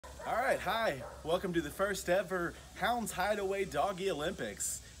All right, hi. Welcome to the first ever Hounds Hideaway Doggie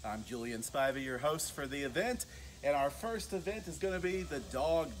Olympics. I'm Julian Spivey, your host for the event, and our first event is going to be the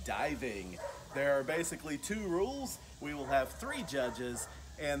dog diving. There are basically two rules. We will have 3 judges,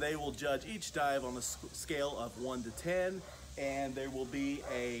 and they will judge each dive on a scale of 1 to 10, and there will be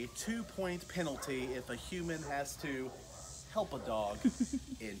a 2-point penalty if a human has to help a dog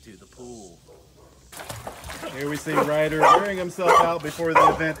into the pool. Here we see Ryder wearing himself out before the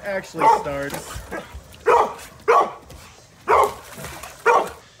event actually starts.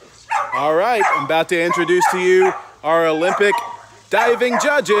 All right, I'm about to introduce to you our Olympic diving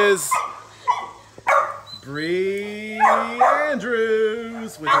judges. Bree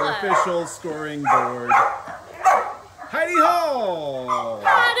Andrews with her official scoring board. Heidi Hall.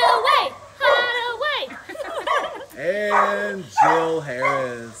 Hideaway! And Jill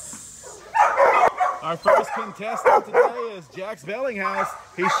Harris. Our first contestant today is Jax Bellinghouse.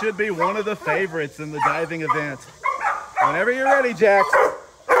 He should be one of the favorites in the diving event. Whenever you're ready, Jax.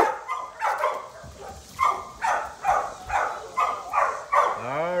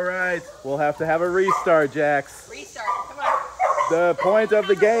 All right, we'll have to have a restart, Jax. Restart, come on. The point of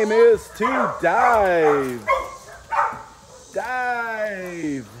the game is to dive.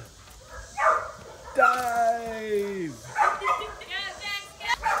 Dive. Dive.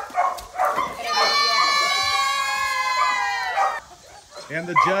 And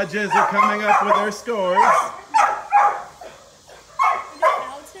the judges are coming up with their scores.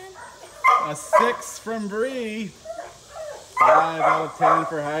 A 6 from Bree, 5 out of 10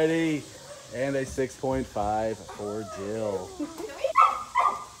 for Heidi, and a 6.5 for Jill.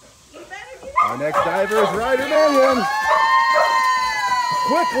 Our next diver is Ryder Mannion.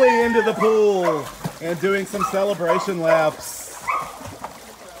 Quickly into the pool and doing some celebration laps.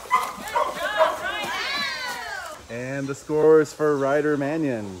 And the scores for Ryder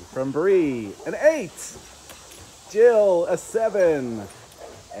Mannion from Bree, an 8, Jill, a 7,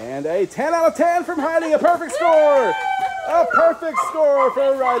 and a 10 out of 10 from Heidi, a perfect score! A perfect score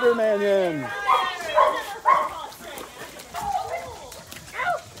for Ryder Mannion.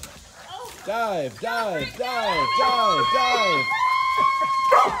 Dive, dive, dive, dive, dive.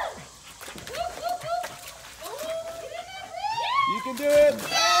 You can do it.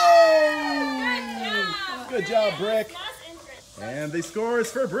 Oh! Good job, Brick. And the scores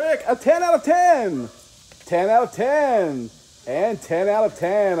for Brick, a 10 out of 10, 10 out of 10, and 10 out of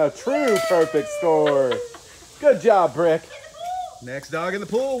 10, a true perfect score. Good job, Brick. Next dog in the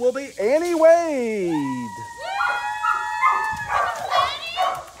pool will be Annie Wade.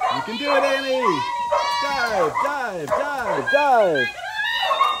 You can do it, Annie. Dive, dive, dive, dive.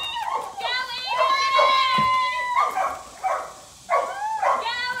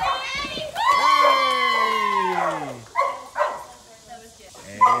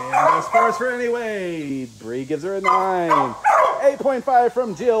 Scores for Annie Wade. Bree gives her a 9. 8.5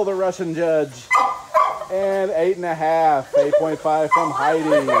 from Jill, the Russian judge. And 8.5. 8.5 from Heidi.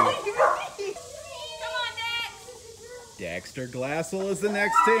 Come on, Dex. Dexter Glassell is the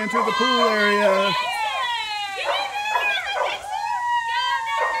next to enter the pool area.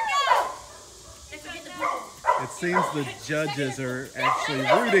 It seems the judges are actually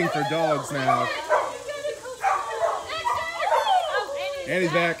rooting for dogs now.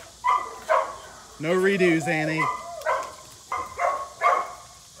 Annie's back. No redos, Annie.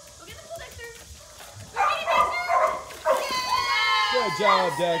 Good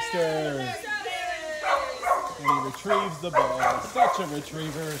job, Dexter. And he retrieves the ball. Such a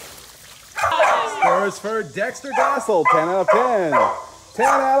retriever. Scores for Dexter Glassell, 10 out of 10. 10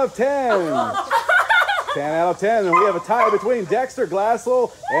 out of 10. 10 out of 10. And we have a tie between Dexter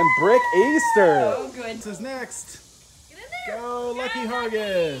Glassell and Brick Easter. Oh, good. This is next. Go, Lucky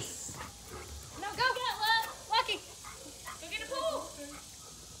Hargis. Go get a pool.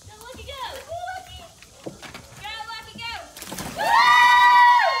 Go, Lucky, go. Go, Lucky. Go, Lucky, go. Woo!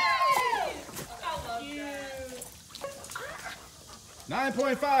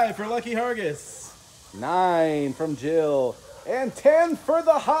 9.5 for Lucky Hargis. 9 from Jill. And 10 for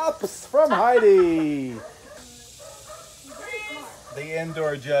the hops from Heidi. The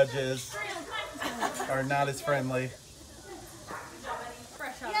indoor judges are not as friendly.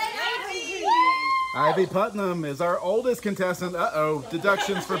 Ivy Putnam is our oldest contestant. Uh-oh,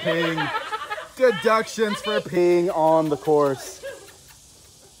 deductions for peeing. Deductions for peeing on the course.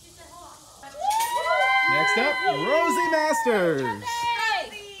 Next up, Rosie Masters.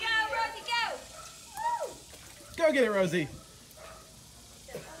 Go get it, Rosie.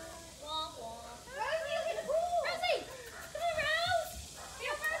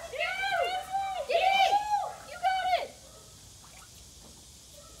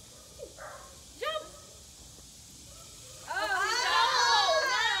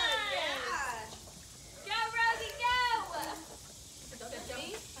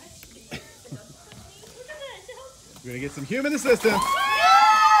 We're gonna get some human assistance.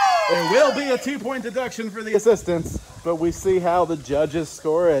 There will be a 2-point deduction for the assistance, but we see how the judges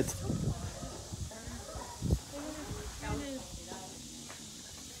score it.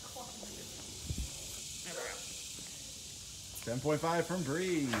 10.5 from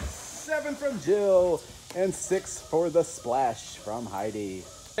Bree, 7 from Jill, and 6 for the splash from Heidi.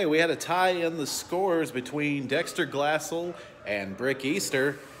 Hey, we had a tie in the scores between Dexter Glassell and Brick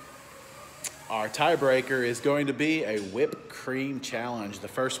Easter. Our tiebreaker is going to be a whipped cream challenge. The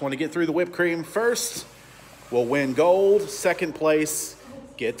first one to get through the whipped cream first will win gold. Second place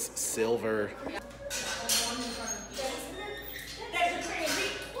gets silver.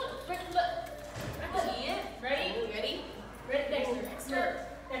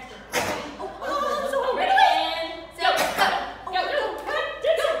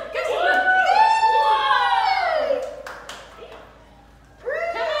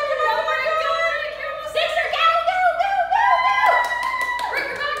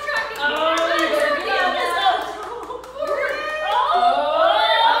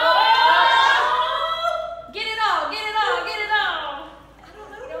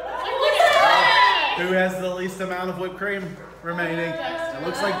 Who has the least amount of whipped cream remaining? It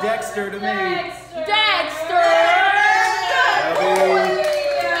looks like Dexter to me. Dexter!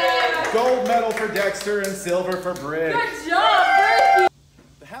 Gold medal for Dexter and silver for Brick. Good job, Brick!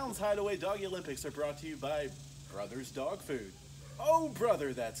 The Hounds Hideaway Doggie Olympics are brought to you by Brothers Dog Food. Oh,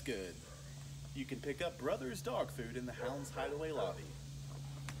 brother, that's good. You can pick up Brothers Dog Food in the Hounds Hideaway lobby.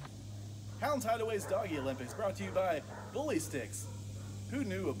 Hounds Hideaway's Doggie Olympics brought to you by Bully Sticks. Who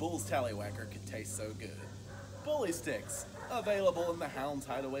knew a bull's tallywhacker could taste so good? Bully Sticks, available in the Hounds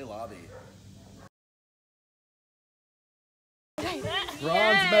Hideaway lobby.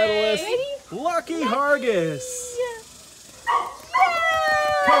 Bronze medalist, Lucky Hargis.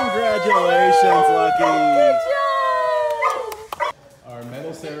 Congratulations, Lucky. Our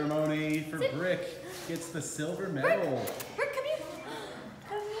medal ceremony for Brick gets the silver medal. Brick, come here.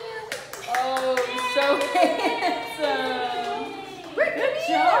 Come here. Oh, so handsome. Brick, good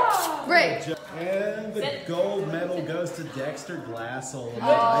job. Brick. And the gold medal goes to Dexter Glassell in the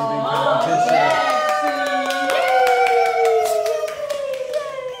diving competition.